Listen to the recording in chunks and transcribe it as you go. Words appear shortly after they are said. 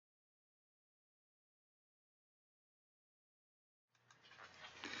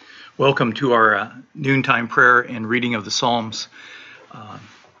Welcome to our noontime prayer and reading of the Psalms.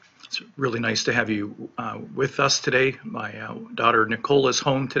 It's really nice to have you with us today. My daughter Nicole is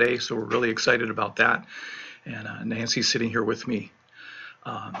home today, so we're really excited about that. And Nancy's sitting here with me.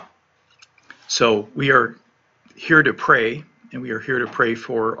 So we are here to pray, and we are here to pray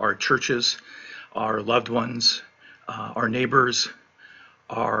for our churches, our loved ones, our neighbors,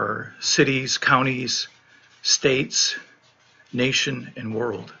 our cities, counties, states, nation, and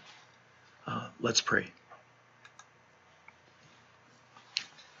world. Let's pray.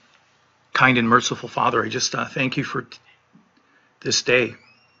 Kind and merciful Father, I just thank you for this day.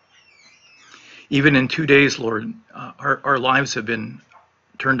 Even in 2 days, Lord, our lives have been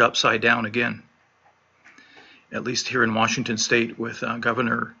turned upside down again, at least here in Washington State with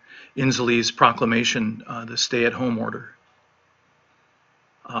Governor Inslee's proclamation, the stay-at-home order.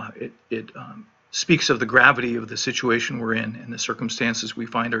 It speaks of the gravity of the situation we're in and the circumstances we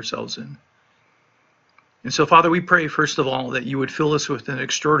find ourselves in. And so, Father, we pray, first of all, that you would fill us with an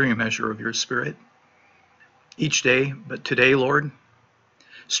extraordinary measure of your Spirit each day. But today, Lord,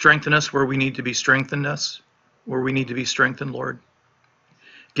 strengthen us where we need to be strengthened, Lord.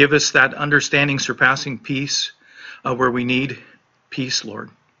 Give us that understanding, surpassing peace where we need peace, Lord.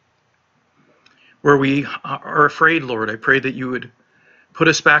 Where we are afraid, Lord, I pray that you would put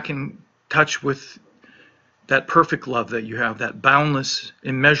us back in touch with that perfect love that you have, that boundless,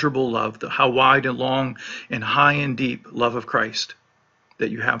 immeasurable love, the how wide and long and high and deep love of Christ that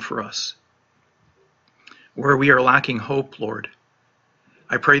you have for us. Where we are lacking hope, Lord,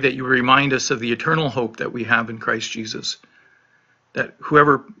 I pray that you remind us of the eternal hope that we have in Christ Jesus, that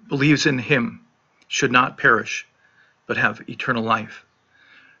whoever believes in him should not perish, but have eternal life.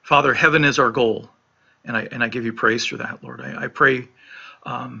 Father, heaven is our goal, and I give you praise for that, Lord. I pray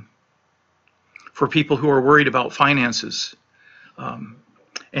for people who are worried about finances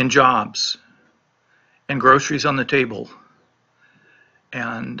and jobs and groceries on the table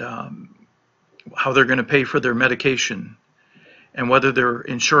and how they're going to pay for their medication and whether their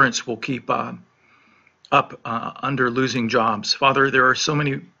insurance will keep up under losing jobs. Father, there are so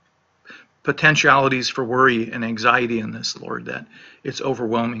many potentialities for worry and anxiety in this, Lord, that it's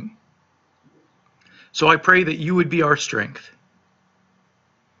overwhelming. So I pray that you would be our strength,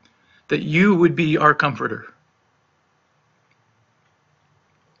 that you would be our comforter,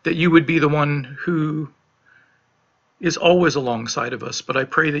 that you would be the one who is always alongside of us. But I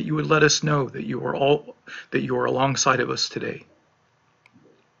pray that you would let us know that you are alongside of us today.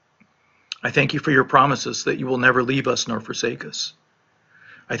 I thank you for your promises that you will never leave us nor forsake us.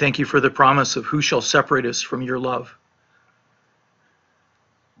 I thank you for the promise of who shall separate us from your love.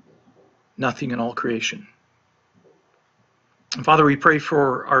 Nothing in all creation. And Father, we pray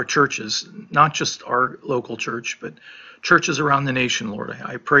for our churches, not just our local church, but churches around the nation, Lord.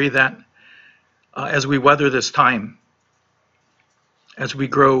 I pray that as we weather this time, as we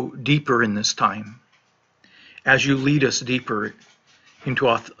grow deeper in this time, as you lead us deeper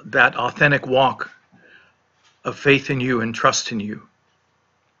into that authentic walk of faith in you and trust in you,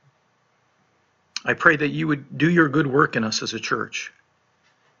 I pray that you would do your good work in us as a church,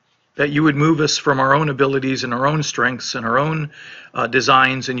 that you would move us from our own abilities and our own strengths and our own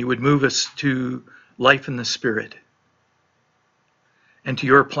designs, and you would move us to life in the Spirit and to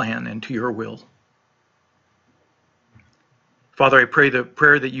your plan and to your will. Father, I pray the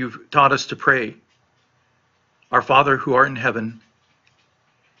prayer that you've taught us to pray. Our Father who art in heaven,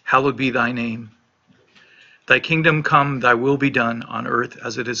 hallowed be thy name. Thy kingdom come, thy will be done on earth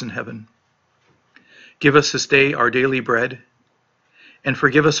as it is in heaven. Give us this day our daily bread, and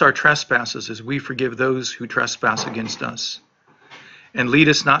forgive us our trespasses as we forgive those who trespass against us. And lead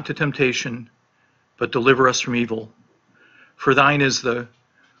us not to temptation, but deliver us from evil. For thine is the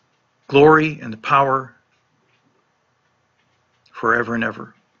glory and the power forever and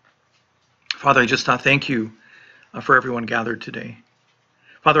ever. Father, I just thank you for everyone gathered today.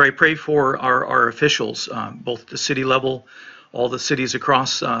 Father, I pray for our officials, both at the city level, all the cities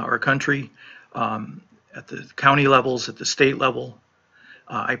across our country, at the county levels, at the state level.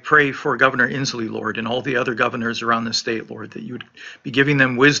 I pray for Governor Inslee, Lord, and all the other governors around the state, Lord, that you would be giving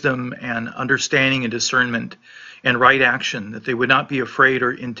them wisdom and understanding and discernment and right action, that they would not be afraid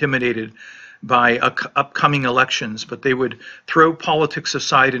or intimidated by upcoming elections, but they would throw politics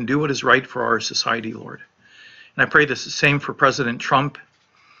aside and do what is right for our society, Lord. And I pray this the same for President Trump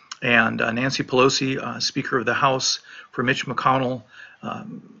and Nancy Pelosi, Speaker of the House, for Mitch McConnell,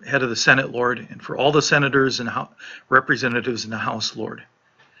 head of the Senate, Lord, and for all the senators and representatives in the House, Lord.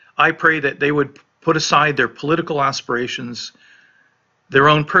 I pray that they would put aside their political aspirations, their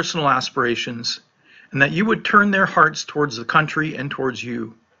own personal aspirations, and that you would turn their hearts towards the country and towards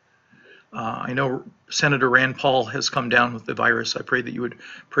you, I know Senator Rand Paul has come down with the virus. I pray that you would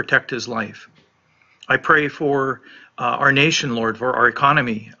protect his life. I pray for our nation, Lord, for our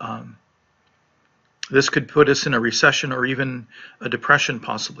economy. This could put us in a recession or even a depression,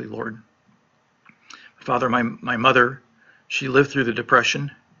 possibly, Lord. Father, my mother, she lived through the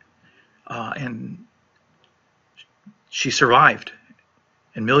Depression, and she survived,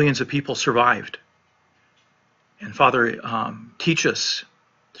 and millions of people survived. And Father, teach us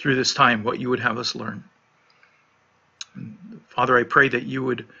through this time what you would have us learn. And Father, I pray that you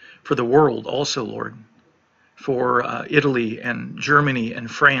would, for the world also, Lord, for Italy and Germany and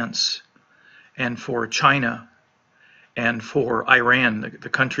France, and for China, and for Iran, the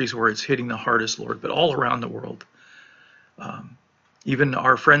countries where it's hitting the hardest, Lord, but all around the world. Even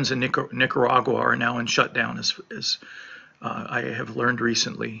our friends in Nicaragua are now in shutdown, as I have learned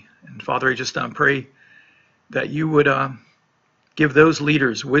recently. And Father, I just pray that you would give those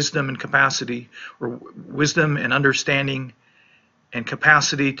leaders wisdom and capacity, or wisdom and understanding and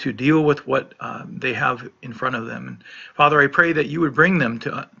capacity to deal with what they have in front of them. And Father, I pray that you would bring them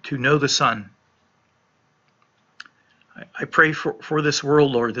to know the Son. I pray for this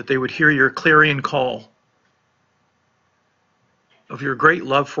world, Lord, that they would hear your clarion call of your great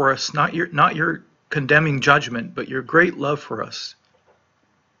love for us, not your condemning judgment, but your great love for us.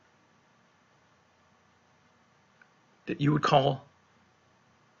 That you would call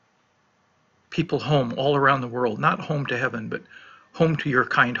people home all around the world, not home to heaven, but home to your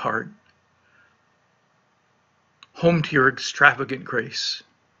kind heart, home to your extravagant grace,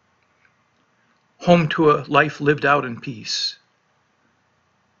 home to a life lived out in peace,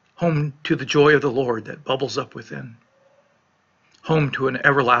 home to the joy of the Lord that bubbles up within, home to an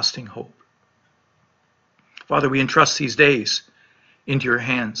everlasting hope. Father, we entrust these days into your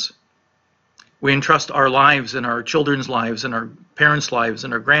hands. We entrust our lives and our children's lives and our parents' lives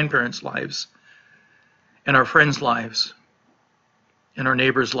and our grandparents' lives and our friends' lives and our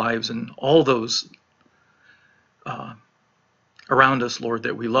neighbors' lives and all those around us, Lord,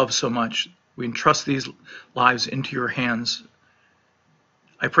 that we love so much. We entrust these lives into your hands.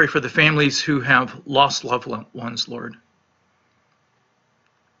 I pray for the families who have lost loved ones, Lord.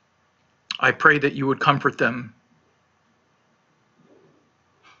 I pray that you would comfort them.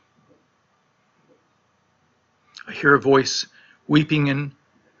 I hear a voice weeping in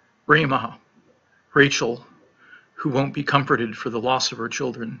Ramah, Rachel, who won't be comforted for the loss of her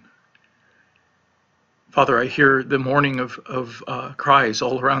children. Father, I hear the mourning of cries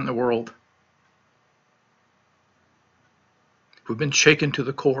all around the world. We've been shaken to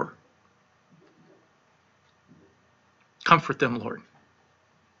the core. Comfort them, Lord.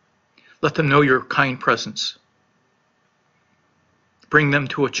 Let them know your kind presence. Bring them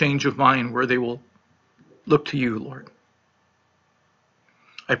to a change of mind where they will look to you, Lord.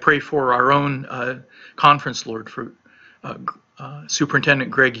 I pray for our own conference, Lord, for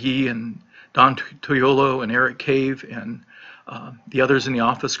Superintendent Greg Yee and Don Toyolo and Eric Cave and the others in the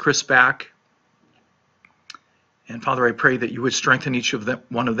office, Chris Back. And Father, I pray that you would strengthen each of them,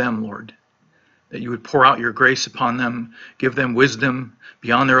 one of them, Lord, that you would pour out your grace upon them, give them wisdom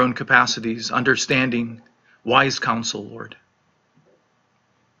beyond their own capacities, understanding, wise counsel, Lord.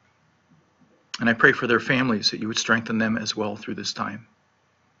 And I pray for their families that you would strengthen them as well through this time.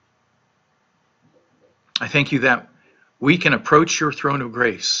 I thank you that we can approach your throne of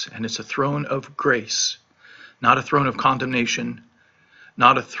grace, and it's a throne of grace, not a throne of condemnation,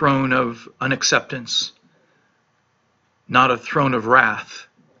 not a throne of unacceptance, not a throne of wrath,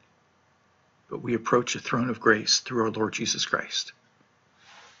 but we approach a throne of grace through our Lord Jesus Christ.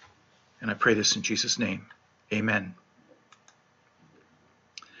 And I pray this in Jesus' name. Amen.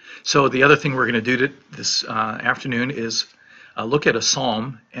 So the other thing we're going to do this afternoon is look at a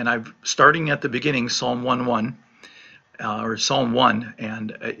psalm, and I'm starting at the beginning, Psalm 1:1, or Psalm 1,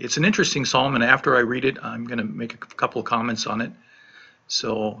 and it's an interesting psalm, and after I read it, I'm going to make a couple of comments on it.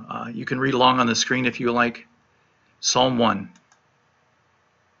 So you can read along on the screen if you like. Psalm 1.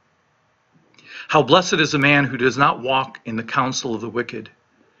 How blessed is the man who does not walk in the counsel of the wicked,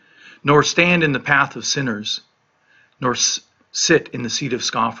 nor stand in the path of sinners, nor sit in the seat of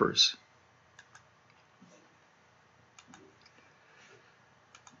scoffers.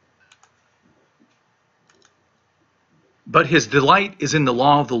 But his delight is in the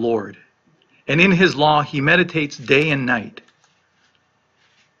law of the Lord, and in his law he meditates day and night.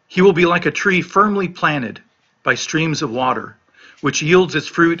 He will be like a tree firmly planted by streams of water, which yields its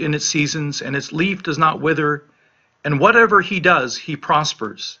fruit in its seasons, and its leaf does not wither, and whatever he does, he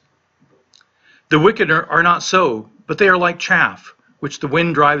prospers. The wicked are not so, but they are like chaff, which the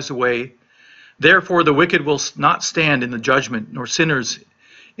wind drives away. Therefore the wicked will not stand in the judgment, nor sinners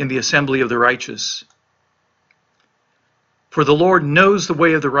in the assembly of the righteous. For the Lord knows the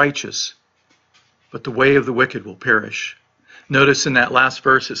way of the righteous, but the way of the wicked will perish. Notice in that last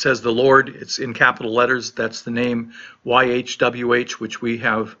verse it says the Lord, it's in capital letters. That's the name YHWH, which we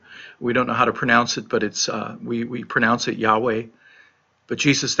don't know how to pronounce it, but it's we pronounce it Yahweh. But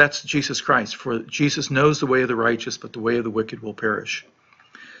Jesus, that's Jesus Christ. For Jesus knows the way of the righteous, but the way of the wicked will perish.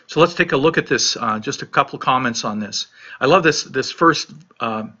 So let's take a look at this, just a couple of comments on this. I love this first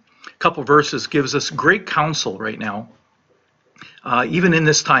couple verses gives us great counsel right now. Even in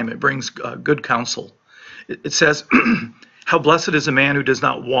this time, it brings good counsel. It says, how blessed is a man who does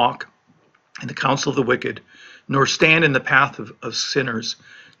not walk in the counsel of the wicked, nor stand in the path of sinners,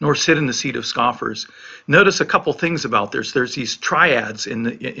 nor sit in the seat of scoffers. Notice a couple things about this. There's these triads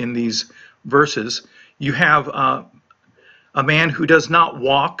in these verses. You have a man who does not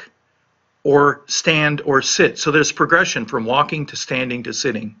walk or stand or sit. So there's progression from walking to standing to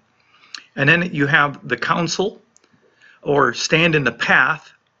sitting. And then you have the counsel, or stand in the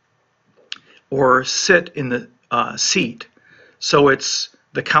path, or sit in the seat. So it's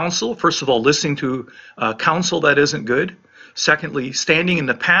the counsel, first of all, listening to counsel that isn't good. Secondly, standing in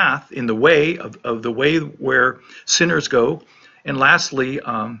the path, in the way of the way where sinners go. And lastly,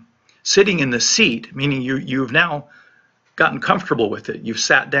 sitting in the seat, meaning you've now gotten comfortable with it. You've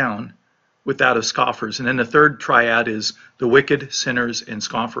sat down with that of scoffers. And then the third triad is the wicked, sinners, and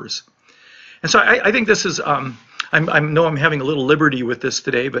scoffers. And so I think this is, I know I'm having a little liberty with this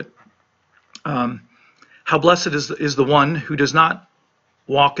today, but how blessed is the one who does not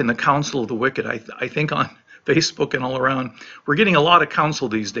walk in the counsel of the wicked. I think on Facebook and all around, we're getting a lot of counsel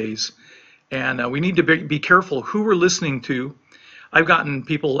these days. And we need to be careful who we're listening to. I've gotten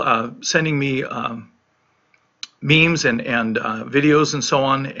people sending me memes and videos and so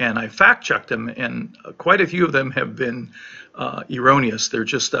on, and I fact-checked them, and quite a few of them have been erroneous. They're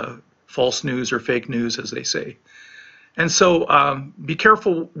just false news or fake news, as they say. And so be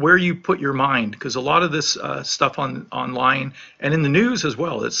careful where you put your mind, because a lot of this stuff online and in the news as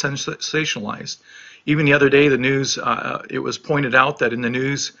well, it's sensationalized. Even the other day, the news, it was pointed out that in the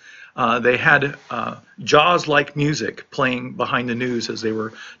news, they had Jaws-like music playing behind the news as they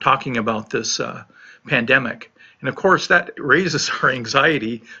were talking about this pandemic. And of course, that raises our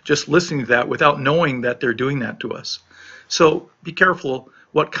anxiety just listening to that without knowing that they're doing that to us. So be careful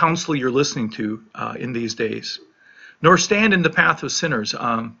what counsel you're listening to in these days. Nor stand in the path of sinners.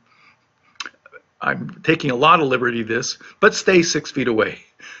 I'm taking a lot of liberty this, but stay 6 feet away.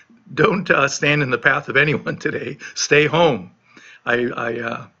 Don't stand in the path of anyone today. Stay home.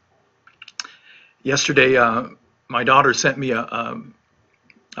 Yesterday, my daughter sent me a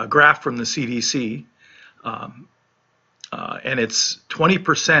graph from the CDC, and it's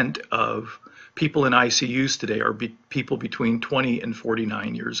 20% of people in ICUs today are people between 20 and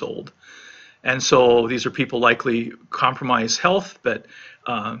 49 years old. And so these are people likely compromised health, but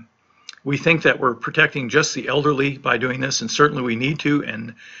we think that we're protecting just the elderly by doing this, and certainly we need to,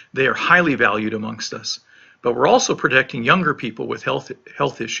 and they are highly valued amongst us. But we're also protecting younger people with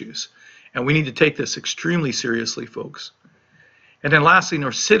health issues, and we need to take this extremely seriously, folks. And then lastly,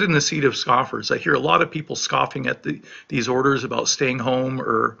 nor sit in the seat of scoffers. I hear a lot of people scoffing at these orders about staying home,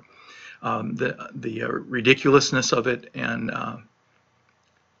 or the ridiculousness of it, and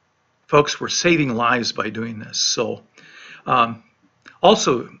folks, we're saving lives by doing this. So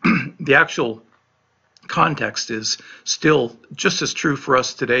also, the actual context is still just as true for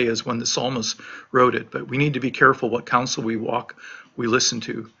us today as when the psalmist wrote it, but we need to be careful what counsel we listen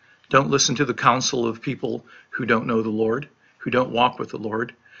to. Don't listen to the counsel of people who don't know the Lord, who don't walk with the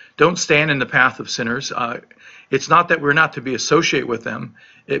Lord. Don't stand in the path of sinners. It's not that we're not to be associated with them.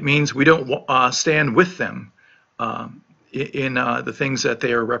 It means we don't stand with them in the things that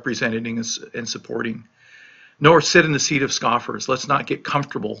they are representing and supporting. Nor sit in the seat of scoffers. Let's not get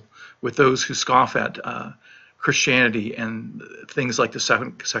comfortable with those who scoff at Christianity and things like the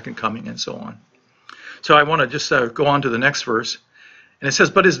second coming and so on. So I want to just go on to the next verse. And it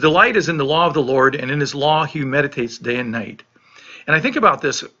says, but his delight is in the law of the Lord, and in his law he meditates day and night. And I think about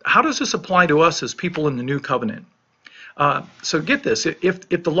this, how does this apply to us as people in the new covenant? So get this, if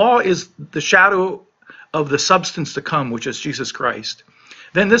the law is the shadow of the substance to come, which is Jesus Christ,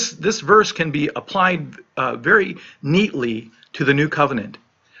 then this verse can be applied very neatly to the new covenant.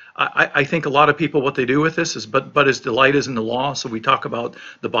 I think a lot of people, what they do with this is, but his delight is in the law. So we talk about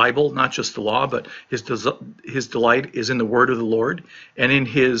the Bible, not just the law, but his delight is in the word of the Lord. And in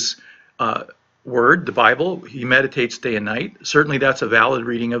his word, the Bible, he meditates day and night. Certainly that's a valid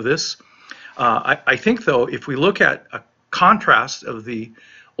reading of this. I think, though, if we look at a contrast of the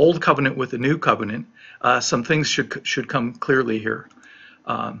old covenant with the new covenant, some things should come clearly here.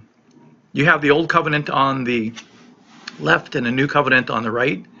 You have the old covenant on the left and a new covenant on the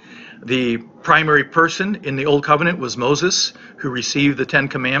right. The primary person in the old covenant was Moses, who received the Ten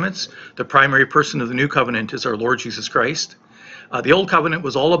Commandments. The primary person of the new covenant is our Lord Jesus Christ. The old covenant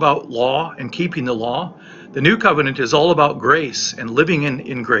was all about law and keeping the law. The new covenant is all about grace and living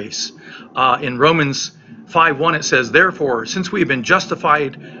in grace. In Romans 5:1 it says, "Therefore, since we have been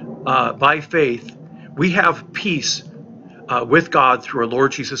justified by faith, we have peace with God through our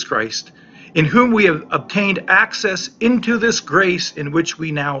Lord Jesus Christ, in whom we have obtained access into this grace in which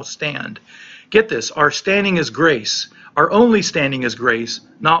we now stand." Get this, our standing is grace. Our only standing is grace,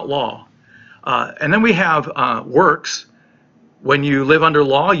 not law. And then we have works. When you live under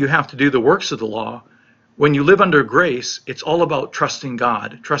law, you have to do the works of the law. When you live under grace, it's all about trusting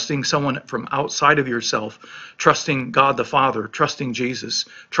God, trusting someone from outside of yourself, trusting God the Father, trusting Jesus,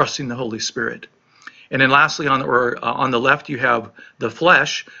 trusting the Holy Spirit. And then lastly, on the left, you have the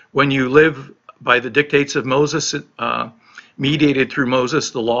flesh. When you live by the dictates of Moses, mediated through Moses,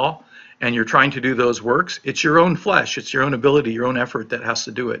 the law, and you're trying to do those works, it's your own flesh, it's your own ability, your own effort that has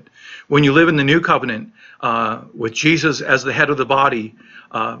to do it. When you live in the new covenant, with Jesus as the head of the body,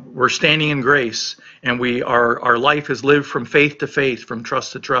 we're standing in grace, and our life is lived from faith to faith, from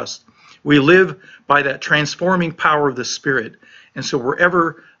trust to trust. We live by that transforming power of the Spirit, and so we're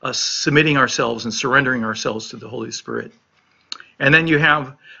ever submitting ourselves and surrendering ourselves to the Holy Spirit. And then you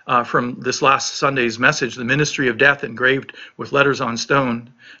have, from this last Sunday's message, the ministry of death engraved with letters on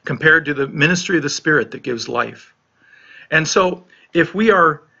stone, compared to the ministry of the Spirit that gives life. And so if we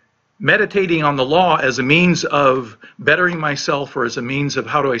are meditating on the law as a means of bettering myself, or as a means of,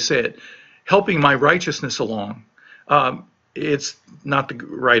 how do I say it, helping my righteousness along, it's not the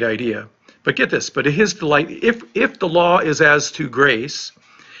right idea. But get this, but his delight, if the law is as to grace,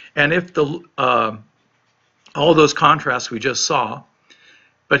 and if all those contrasts we just saw,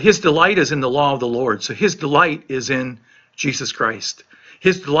 but his delight is in the law of the Lord. So his delight is in Jesus Christ.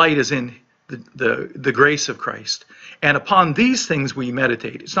 His delight is in the grace of Christ. And upon these things we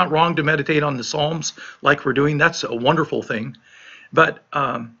meditate. It's not wrong to meditate on the Psalms like we're doing. That's a wonderful thing. But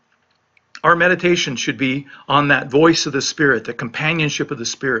our meditation should be on that voice of the Spirit, the companionship of the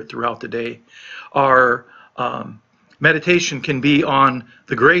Spirit throughout the day. Our meditation can be on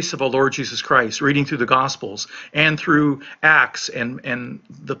the grace of our Lord Jesus Christ, reading through the Gospels and through Acts and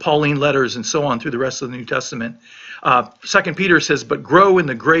the Pauline letters and so on through the rest of the New Testament. 2 Peter says, "But grow in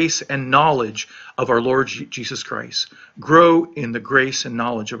the grace and knowledge of our Lord Jesus Christ." Grow in the grace and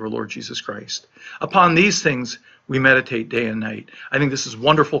knowledge of our Lord Jesus Christ. Upon these things we meditate day and night. I think this is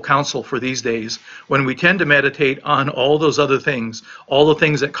wonderful counsel for these days, when we tend to meditate on all those other things, all the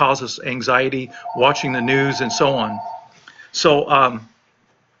things that cause us anxiety, watching the news and so on. So,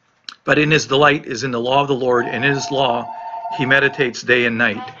 but in his delight is in the law of the Lord, and in his law he meditates day and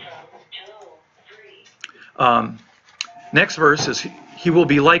night. Next verse is, "He will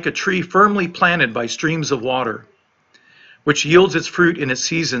be like a tree firmly planted by streams of water, which yields its fruit in its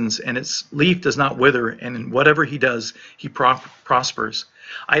seasons, and its leaf does not wither, and in whatever he does, he prospers."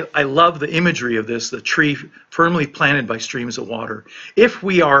 I love the imagery of this, the tree firmly planted by streams of water. If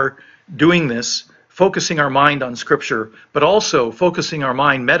we are doing this, focusing our mind on Scripture, but also focusing our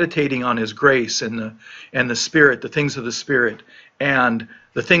mind, meditating on his grace and the Spirit, the things of the Spirit, and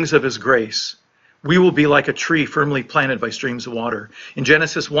the things of his grace, we will be like a tree firmly planted by streams of water. In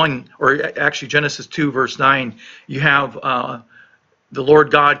Genesis 1, or actually Genesis 2, verse 9, you have the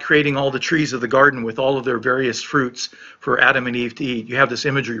Lord God creating all the trees of the garden with all of their various fruits for Adam and Eve to eat. You have this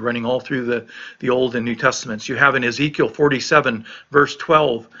imagery running all through the Old and New Testaments. You have in Ezekiel 47, verse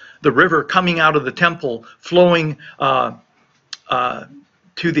 12, the river coming out of the temple, flowing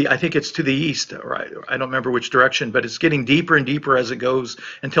to the, I think it's to the east, or I don't remember which direction, but it's getting deeper and deeper as it goes,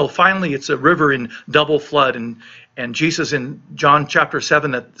 until finally it's a river in double flood. And Jesus in John chapter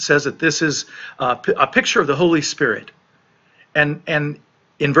 7 that says that this is a picture of the Holy Spirit. And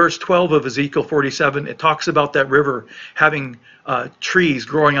in verse 12 of Ezekiel 47, it talks about that river having trees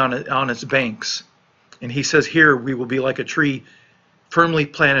growing on its banks. And he says here, we will be like a tree firmly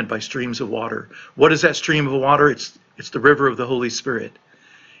planted by streams of water. What is that stream of water? It's the river of the Holy Spirit.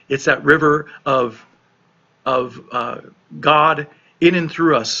 It's that river of God in and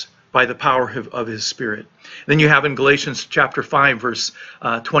through us by the power of his Spirit. Then you have in Galatians chapter 5, verse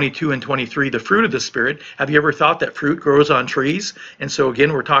 22 and 23, the fruit of the Spirit. Have you ever thought that fruit grows on trees? And so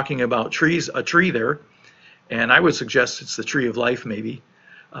again, we're talking about trees, a tree there. And I would suggest it's the tree of life maybe.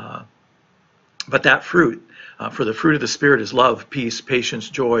 But that fruit, for the fruit of the Spirit is love, peace, patience,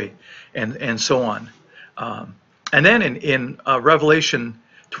 joy, and so on. And then in Revelation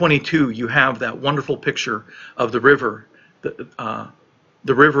 22, you have that wonderful picture of the river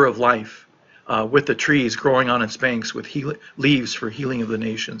the river of life, with the trees growing on its banks with leaves for healing of the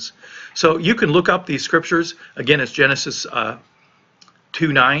nations. So you can look up these scriptures. Again, it's Genesis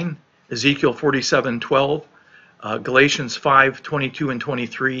 2:9, Ezekiel 47:12, Galatians 5:22 and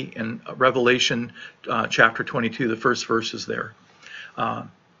 23, and Revelation chapter 22, the first verses there.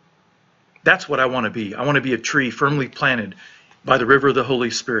 That's what I want to be. I want to be a tree firmly planted by the river of the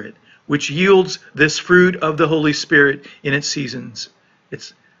Holy Spirit, which yields this fruit of the Holy Spirit in its seasons.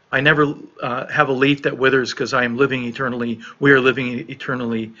 I never have a leaf that withers, because I am living eternally. We are living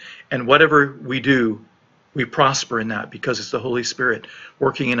eternally. And whatever we do, we prosper in that, because it's the Holy Spirit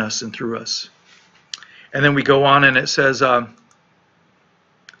working in us and through us. And then we go on, and it says,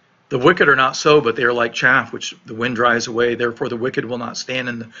 the wicked are not so, but they are like chaff, which the wind drives away. Therefore the wicked will not stand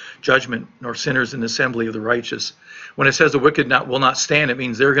in the judgment, nor sinners in the assembly of the righteous. When it says the wicked will not stand, it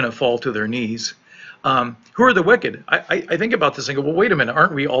means they're going to fall to their knees. Who are the wicked? I think about this and go, well, wait a minute,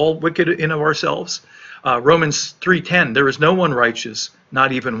 aren't we all wicked in of ourselves? Romans 3:10, there is no one righteous,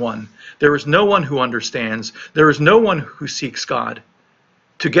 not even one. There is no one who understands. There is no one who seeks God.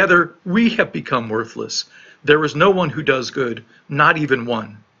 Together we have become worthless. There is no one who does good, not even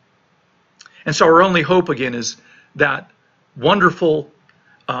one. And so our only hope, again, is that wonderful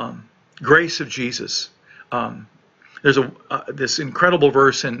grace of Jesus. There's this incredible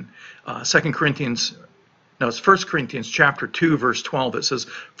verse in 1 Corinthians chapter 2, verse 12. It says,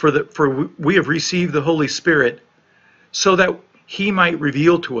 For we have received the Holy Spirit so that he might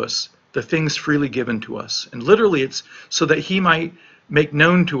reveal to us the things freely given to us. And literally it's so that he might make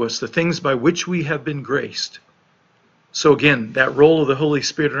known to us the things by which we have been graced. So again, that role of the Holy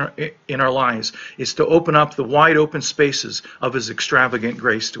Spirit in our lives is to open up the wide open spaces of his extravagant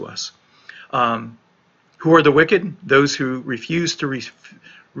grace to us. Who are the wicked? Those who refuse to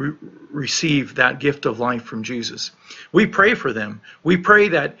receive that gift of life from Jesus. We pray for them. We pray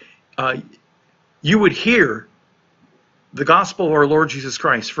that you would hear the gospel of our Lord Jesus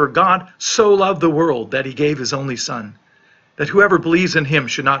Christ. For God so loved the world that he gave his only Son, that whoever believes in him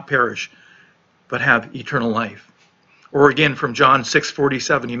should not perish, but have eternal life. Or again from John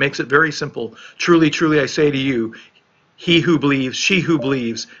 6:47, he makes it very simple. Truly, truly, I say to you, he who believes, she who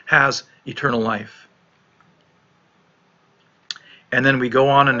believes, has eternal life. And then we go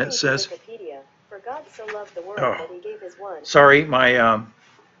on and it says, For God so loved the world that he gave his one. Sorry, my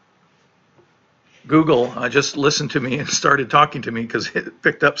Google just listened to me and started talking to me because it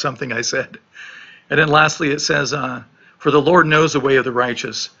picked up something I said. And then lastly it says, for the Lord knows the way of the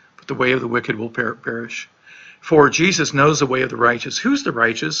righteous, but the way of the wicked will perish. For Jesus knows the way of the righteous. Who's the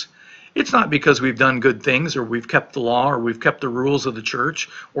righteous? It's not because we've done good things, or we've kept the law, or we've kept the rules of the church,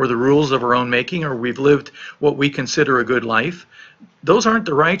 or the rules of our own making, or we've lived what we consider a good life. Those aren't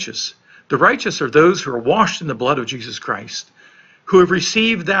the righteous. The righteous are those who are washed in the blood of Jesus Christ, who have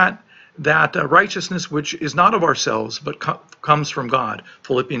received that righteousness which is not of ourselves, but comes from God.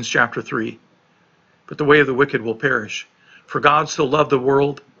 Philippians chapter 3. But the way of the wicked will perish. For God so loved the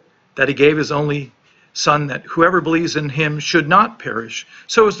world that he gave his only Son, that whoever believes in him should not perish.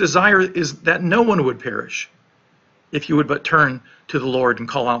 So his desire is that no one would perish, if you would but turn to the Lord and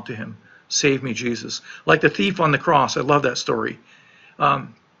call out to him, save me, Jesus. Like the thief on the cross, I love that story.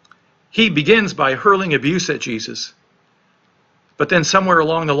 He begins by hurling abuse at Jesus. But then somewhere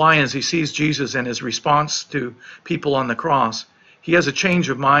along the line, as he sees Jesus and his response to people on the cross, he has a change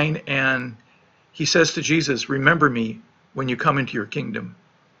of mind, and he says to Jesus, remember me when you come into your kingdom.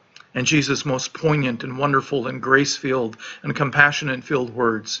 And Jesus' most poignant and wonderful and grace-filled and compassionate-filled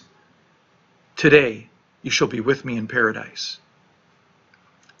words, today you shall be with me in paradise.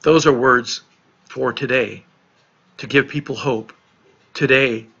 Those are words for today, to give people hope.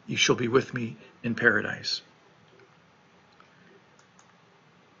 Today you shall be with me in paradise.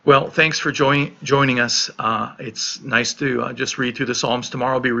 Well, thanks for joining us. It's nice to just read through the Psalms.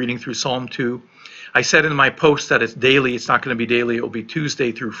 Tomorrow I'll be reading through Psalm 2. I said in my post that it's daily. It's not going to be daily. It will be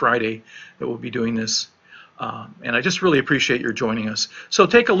Tuesday through Friday that we'll be doing this. And I just really appreciate your joining us. So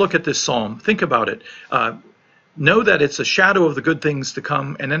take a look at this psalm. Think about it. Know that it's a shadow of the good things to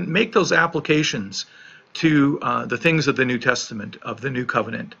come, and then make those applications to the things of the New Testament, of the New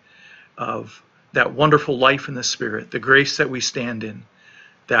Covenant, of that wonderful life in the Spirit, the grace that we stand in,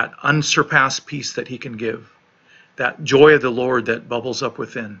 that unsurpassed peace that he can give, that joy of the Lord that bubbles up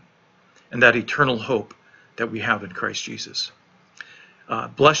within, and that eternal hope that we have in Christ Jesus.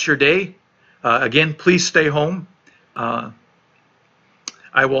 Bless your day. Again, please stay home.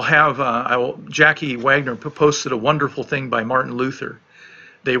 Jackie Wagner posted a wonderful thing by Martin Luther.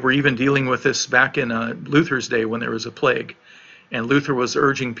 They were even dealing with this back in Luther's day when there was a plague. And Luther was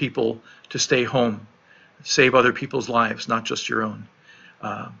urging people to stay home, save other people's lives, not just your own.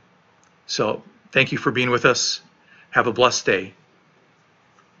 So thank you for being with us. Have a blessed day.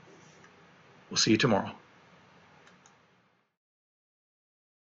 We'll see you tomorrow.